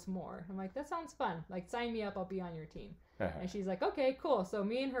trails more. I'm like, that sounds fun. Like, sign me up. I'll be on your team. And she's like, okay, cool. So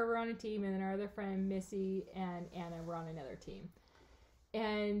me and her were on a team, and then our other friend, Missy, and Anna were on another team.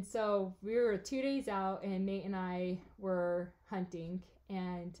 And so we were 2 days out, and Nate and I were hunting,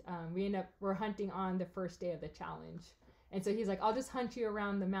 and we're hunting on the first day of the challenge. And so he's like, I'll just hunt you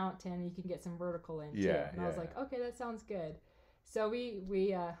around the mountain, and you can get some vertical in too. And I was like, okay, that sounds good. So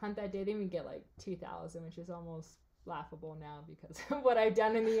we hunt that day. Then we get like 2,000, which is almost laughable now because of what I've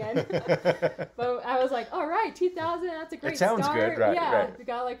done in the end. But I was like, all right, 2,000, that's a great start. It sounds good, right? Yeah, right. We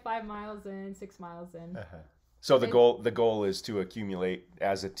got like 5 miles in, 6 miles in. So the goal is to accumulate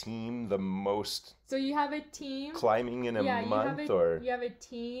as a team the most. So you have a team climbing in a month, you have a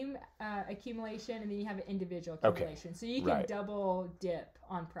team accumulation, and then you have an individual accumulation. Okay. So you can double dip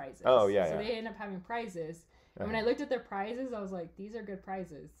on prizes. Oh yeah. So they end up having prizes. And when I looked at their prizes, I was like, these are good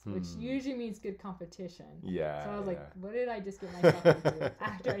prizes, which usually means good competition. Yeah. So I was like, what did I just get myself into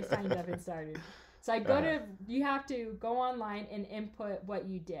after I signed up and started? So you have to go online and input what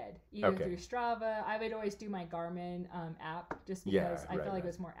you did, either through Strava. I would always do my Garmin app just because I felt like it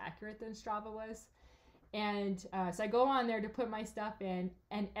was more accurate than Strava was. And so I go on there to put my stuff in,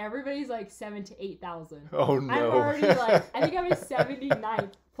 and everybody's like 7,000 to 8,000. Oh no! I'm already like, I think I was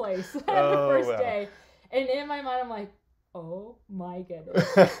 79th place the first day. And in my mind, I'm like, oh my goodness.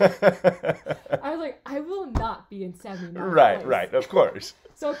 I was like, I will not be in 79th place. Right, of course.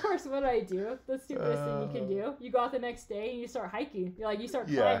 So, of course, what do I do? The stupidest thing you can do. You go out the next day and you start hiking. You start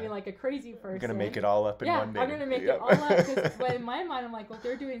climbing like a crazy person. You're going to make it all up in one day. I'm going to make it all up. Because in my mind, I'm like, well, if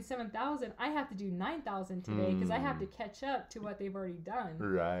they're doing 7,000, I have to do 9,000 today because I have to catch up to what they've already done.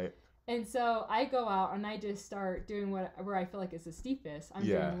 Right. And so I go out and I just start doing where I feel like is the steepest. I'm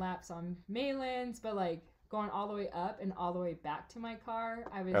doing laps on Malins, but like going all the way up and all the way back to my car.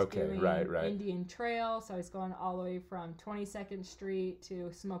 I was doing Indian Trail, so I was going all the way from 22nd Street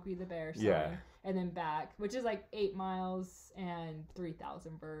to Smokey the Bear sign, and then back, which is like 8 miles and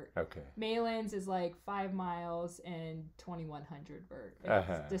 3,000 vert. Okay. Malins is like 5 miles and 2,100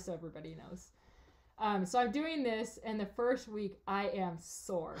 vert, just so everybody knows. So I'm doing this, and the first week I am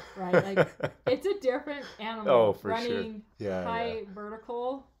sore, right? Like, it's a different animal running high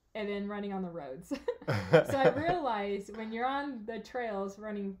vertical and then running on the roads. So I realized when you're on the trails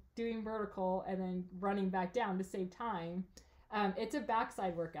doing vertical and then running back down to save time, it's a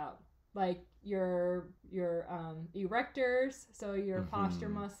backside workout. Like your erectors, so your posture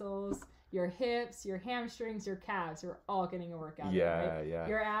muscles, your hips, your hamstrings, your calves are all getting a workout. Right?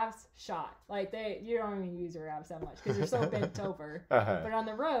 Your abs shot. Like you don't even use your abs that much because you're so bent over. But on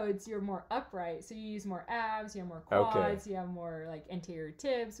the roads, you're more upright, so you use more abs, you have more quads, you have more like anterior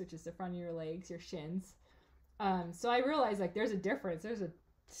tibials, which is the front of your legs, your shins. So I realized like there's a difference. There's a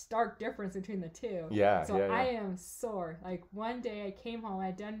stark difference between the two. I am sore. Like one day I came home, I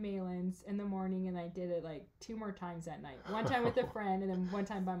had done Malins in the morning, and I did it like 2 more times that night. One time with a friend, and then one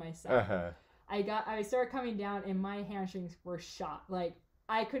time by myself. I started coming down, and my hamstrings were shot. Like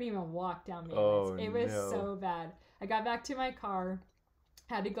I couldn't even walk down Malins. It was so bad. I got back to my car,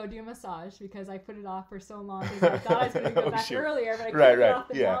 Had to go do a massage because I put it off for so long because I thought I was going to go back shoot. earlier, but I couldn't Right, get right, off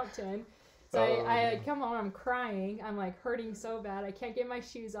the yeah. mountain. So I come home, I'm crying. I'm like hurting so bad. I can't get my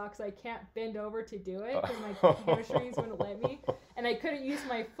shoes off because I can't bend over to do it because my hamstrings wouldn't let me. And I couldn't use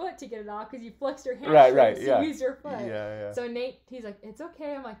my foot to get it off because you flex your hamstrings Right, to yeah. use your foot. Yeah. So Nate, he's like, it's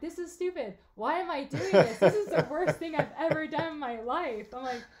okay. I'm like, this is stupid. Why am I doing this? This is the worst thing I've ever done in my life. I'm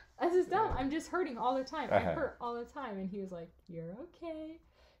like, this is dumb. I'm just hurting all the time. I hurt all the time. And he was like, you're okay.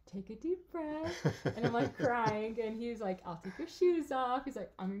 Take a deep breath. And I'm like crying, and he's like, I'll take your shoes off. He's like,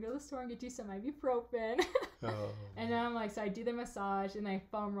 I'm gonna go to the store and get you some ibuprofen. And then I'm like, so I do the massage and I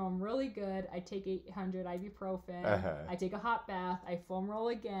foam roll really good. I take 800 ibuprofen. I take a hot bath. I foam roll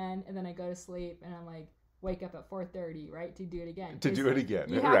again, and then I go to sleep. And I'm like, wake up at 4:30, right, to do it again. To do it again,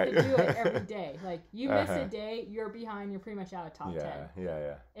 you have right? to do it every day. Like you miss a day, you're behind. You're pretty much out of top 10.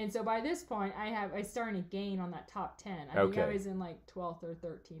 Yeah. And so by this point, I started to gain on that top 10. I think I was in like 12th or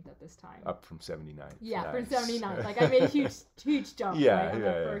 13th at this time. Up from 79. Yeah, Nice. from 79. Like I made a huge jump right, on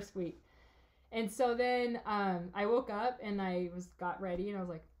the first week. And so then I woke up and I got ready and I was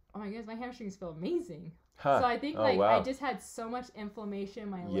like, oh my goodness, my hamstrings feel amazing. So I think I just had so much inflammation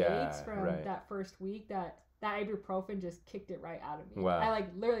in my legs from that first week that ibuprofen just kicked it right out of me. Wow. I like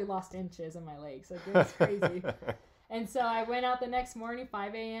literally lost inches in my legs. Like it was crazy. And so I went out the next morning,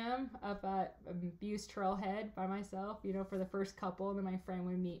 5 a.m. up at Buse Trailhead by myself, for the first couple. And then my friend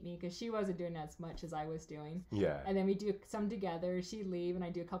would meet me because she wasn't doing as much as I was doing. Yeah. And then we do some together. She'd leave and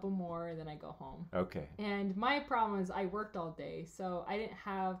I do a couple more and then I go home. Okay. And my problem is I worked all day, so I didn't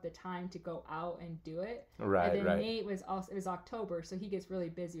have the time to go out and do it. Right, and then Nate was also, it was October, so he gets really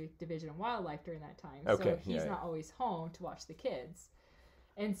busy with Division of Wildlife during that time. Okay. So he's not always home to watch the kids.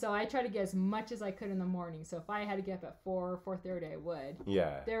 And so I try to get as much as I could in the morning. So if I had to get up at 4:30, I would.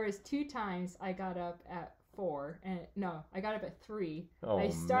 Yeah. There was 2 times I got up at 4, and no, I got up at 3. Oh, I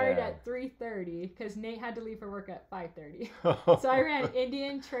started man. at 3:30 because Nate had to leave for work at 5:30. So I ran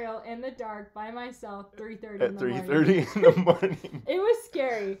Indian Trail in the dark by myself 3:30 in the morning. At 3:30 in the morning. It was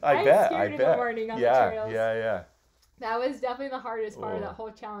scary. I bet. Scared in the morning on the trails. Yeah. That was definitely the hardest part of that whole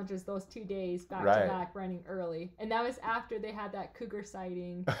challenge was those 2 days back to back running early. And that was after they had that cougar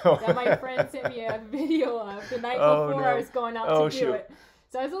sighting that my friend sent me a video of the night before I was going out to do it.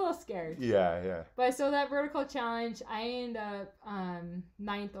 So I was a little scared. Yeah. But so that vertical challenge, I ended up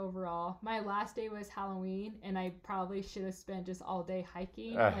 9th overall. My last day was Halloween, and I probably should have spent just all day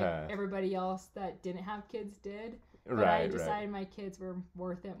hiking like everybody else that didn't have kids did. But I decided my kids were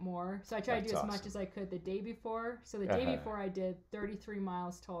worth it more. So I tried to do as much as I could the day before. So the day before I did 33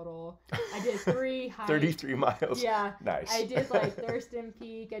 miles total. I did 3 hikes. 33 miles? Yeah. Nice. I did like Thurston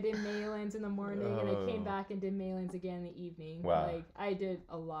Peak. I did Maylands in the morning. And I came back and did Maylands again in the evening. Wow. Like I did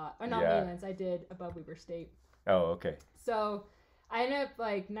a lot. Or not Maylands. I did above Weber State. Oh, okay. So I ended up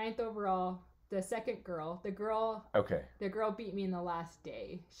like 9th overall. The second girl, the girl beat me in the last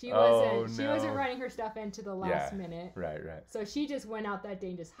day. She wasn't running her stuff into the last minute. Right. So she just went out that day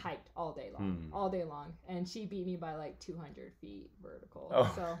and just hiked all day long, and she beat me by like 200 feet vertical.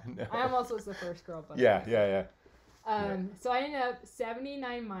 So I almost was the first girl. But Yeah. So I ended up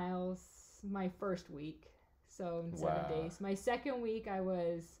 79 miles my first week. So in 7 days. My second week I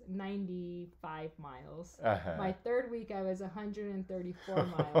was 95 miles. My third week I was 134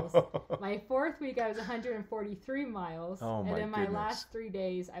 miles. My fourth week I was 143 miles. And then my last 3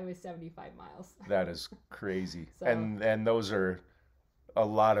 days I was 75 miles. That is crazy. So, and those are a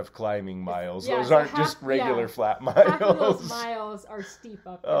lot of climbing miles. Yeah, those so aren't just regular flat miles. Half of those miles are steep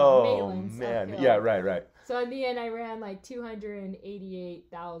up. Man. Yeah, right. So in the end, I ran like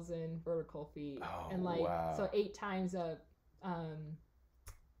 288,000 vertical feet, and like so 8 times up.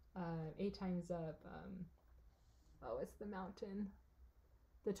 What's the mountain?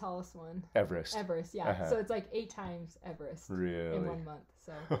 The tallest one. Everest, yeah. So it's like 8 times Everest in 1 month.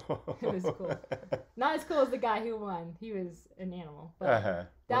 So it was cool. Not as cool as the guy who won. He was an animal.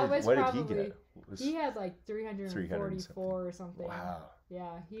 But what did he get? He had like 344 or something. Wow.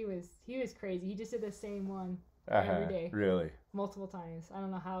 Yeah, he was crazy. He just did the same one every day. Really? Multiple times. I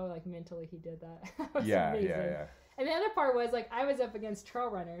don't know how like mentally he did that. That was Yeah. And the other part was like I was up against trail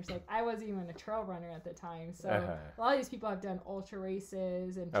runners. Like I wasn't even a trail runner at the time. So a lot of these people have done ultra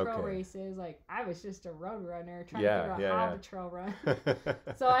races and trail races. Like I was just a road runner trying to figure out how to trail run.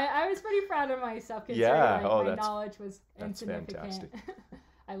 So I was pretty proud of myself considering my knowledge was insignificant.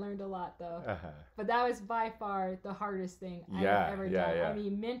 I learned a lot though. But that was by far the hardest thing I've ever done. I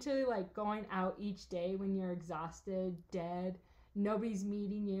mean, mentally, like going out each day when you're exhausted, dead, nobody's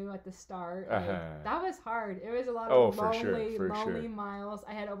meeting you at the start. Like, that was hard. It was a lot Oh, of for sure, lonely miles.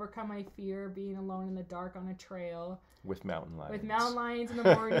 I had to overcome my fear of being alone in the dark on a trail. With mountain lions. With mountain lions in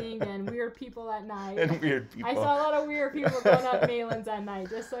the morning and weird people at night. And weird people. I saw a lot of weird people going up Malin's at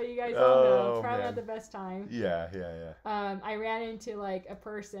night, just so you guys all know. Probably not the best time. Yeah. I ran into like a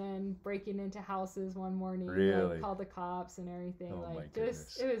person breaking into houses one morning. Really? Like, called the cops and everything. Oh, like, my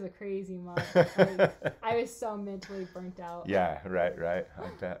just goodness. it was a crazy month. Like, I was so mentally burnt out. Yeah, right. I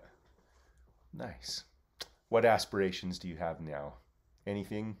bet. Nice. What aspirations do you have now?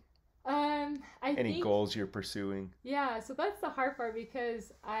 Anything? Any think, goals you're pursuing? Yeah, so that's the hard part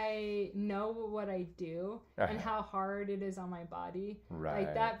because I know what I do and how hard it is on my body. Right.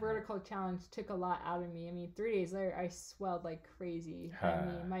 Like that vertical challenge took a lot out of me. I mean, 3 days later, I swelled like crazy. I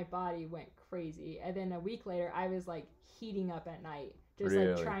mean, my body went crazy. And then a week later, I was like heating up at night, just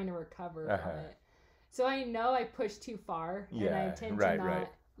like trying to recover from it. So I know I pushed too far and I tend to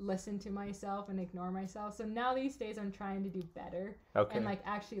not listen to myself and ignore myself. So now these days I'm trying to do better and like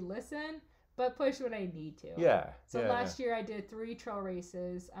actually listen, but push when I need to. Yeah. So last year I did 3 trail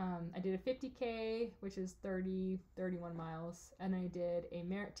races. I did a 50K, which is 31 miles, and I did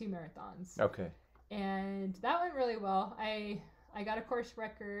 2 marathons. Okay. And that went really well. I got a course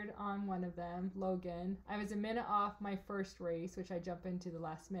record on one of them, Logan. I was a minute off my first race, which I jumped into the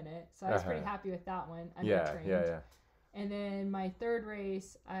last minute. So I was pretty happy with that one. Yeah. And then my 3rd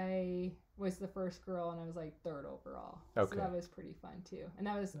race, I was the first girl, and I was like 3rd overall. Okay. So that was pretty fun too. And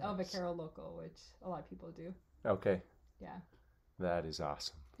that was El Vaquero Local, which a lot of people do. Okay. Yeah. That is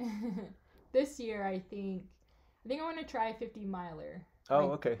awesome. This year, I think I want to try a 50-miler. Oh,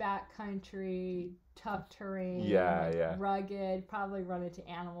 like okay. Backcountry, tough terrain. Yeah. Rugged. Probably run into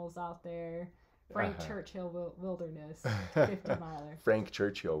animals out there. Frank Churchill Wilderness, 50-miler. Frank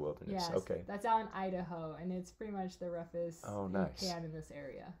Churchill Wilderness. Yes, Okay. That's out in Idaho, and it's pretty much the roughest you can in this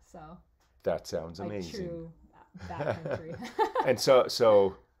area. So that sounds like amazing. True backcountry. And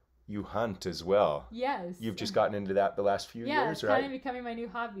so you hunt as well. Yes. You've just gotten into that the last few years, it's right? kind of becoming my new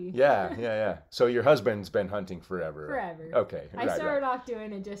hobby. Yeah. So your husband's been hunting forever. Forever. Okay. I started off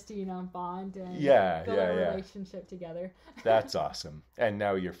doing it just to, bond and build a relationship together. That's awesome. And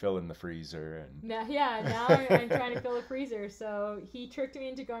now you're filling the freezer. Now I'm trying to fill the freezer. So he tricked me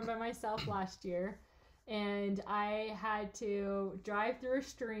into going by myself last year. And I had to drive through a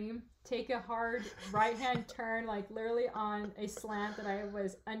stream, take a hard right-hand turn, like literally on a slant that I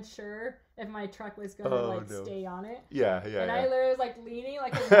was unsure if my truck was going to stay on it. Yeah. And I literally was like leaning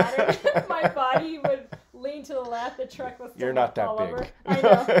like a ladder. My body would lean to the left. The truck was still You're not that all big. Over. I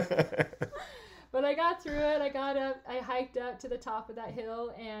know. But I got through it. I got up. I hiked up to the top of that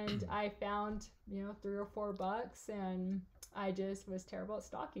hill, and I found 3 or 4 bucks, and I just was terrible at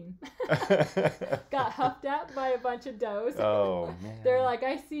stalking. Got huffed at by a bunch of does. Oh, man. They're like,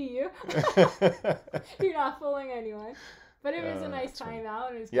 I see you. You're not fooling anyone. But it was a nice time out,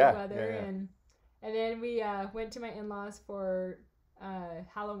 and it was good weather. Yeah. And then we went to my in-laws for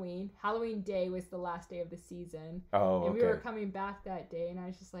Halloween. Halloween day was the last day of the season. Oh, and we were coming back that day, and I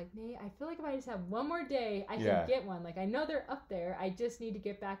was just like, Nate, I feel like if I just have one more day, I can get one. Like, I know they're up there. I just need to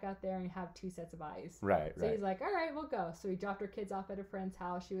get back out there and have 2 sets of eyes. Right. So he's like, all right, we'll go. So we dropped our kids off at a friend's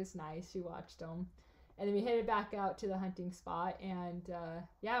house. She was nice. She watched them. And then we headed back out to the hunting spot. And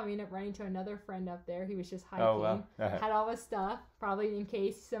we ended up running to another friend up there. He was just hiking. Oh, wow. Had all his stuff, probably in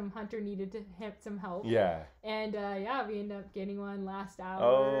case some hunter needed some help. Yeah. And we ended up getting one last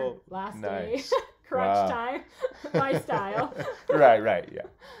hour, last nice. day. Crunch time, my style. Right, yeah.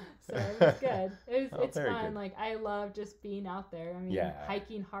 So it was good. It's fun. Good. Like, I love just being out there. I mean,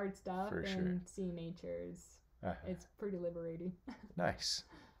 hiking hard stuff seeing nature it's pretty liberating. Nice.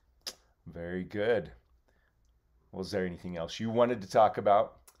 Very good. Was there anything else you wanted to talk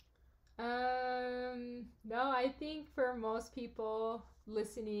about? No, I think for most people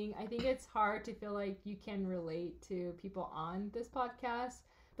listening, I think it's hard to feel like you can relate to people on this podcast.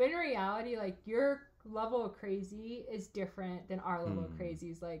 But in reality, like, your level of crazy is different than our level of crazy.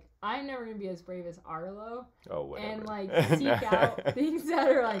 It's like, I'm never going to be as brave as Arlo. Oh, whatever. And, like, seek out things that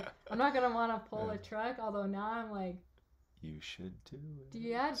are, like, I'm not going to want to pull a truck. Although now I'm like, you should do it.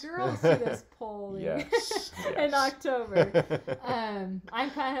 Yeah, girls do this polling in October. I'm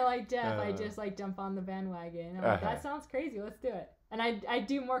kind of like Jeff. I just like jump on the bandwagon. I'm like, that sounds crazy. Let's do it. And I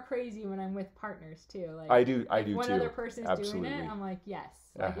do more crazy when I'm with partners too. Like I do when too. One other person's Absolutely. doing it, I'm like,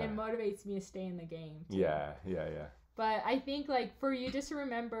 yes. Like it motivates me to stay in the game too. Yeah. But I think, like, for you just to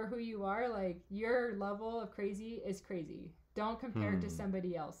remember who you are, like, your level of crazy is crazy. Don't compare it to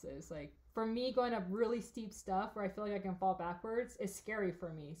somebody else's. Like, for me, going up really steep stuff where I feel like I can fall backwards is scary for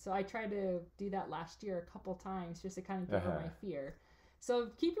me. So I tried to do that last year a couple times just to kind of get over my fear. So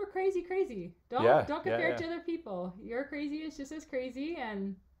keep your crazy crazy. Don't compare it to other people. Your crazy is just as crazy,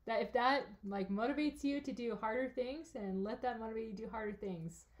 and that if that like motivates you to do harder things, and let that motivate you to do harder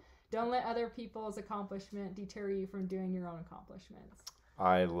things. Don't let other people's accomplishment deter you from doing your own accomplishments.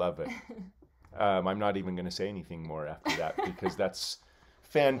 I love it. I'm not even going to say anything more after that because that's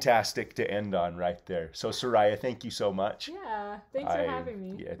fantastic to end on right there. So Sariah, thank you so much. Yeah, thanks for having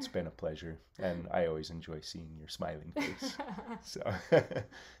me. Yeah, it's been a pleasure, and I always enjoy seeing your smiling face. So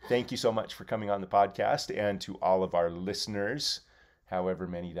thank you so much for coming on the podcast, and to all of our listeners, however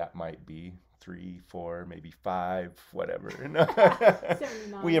many that might be, 3, 4, maybe 5, whatever.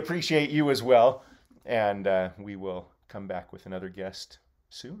 We appreciate you as well, and we will come back with another guest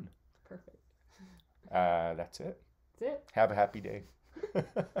soon. Perfect. That's it. That's it. Have a happy day.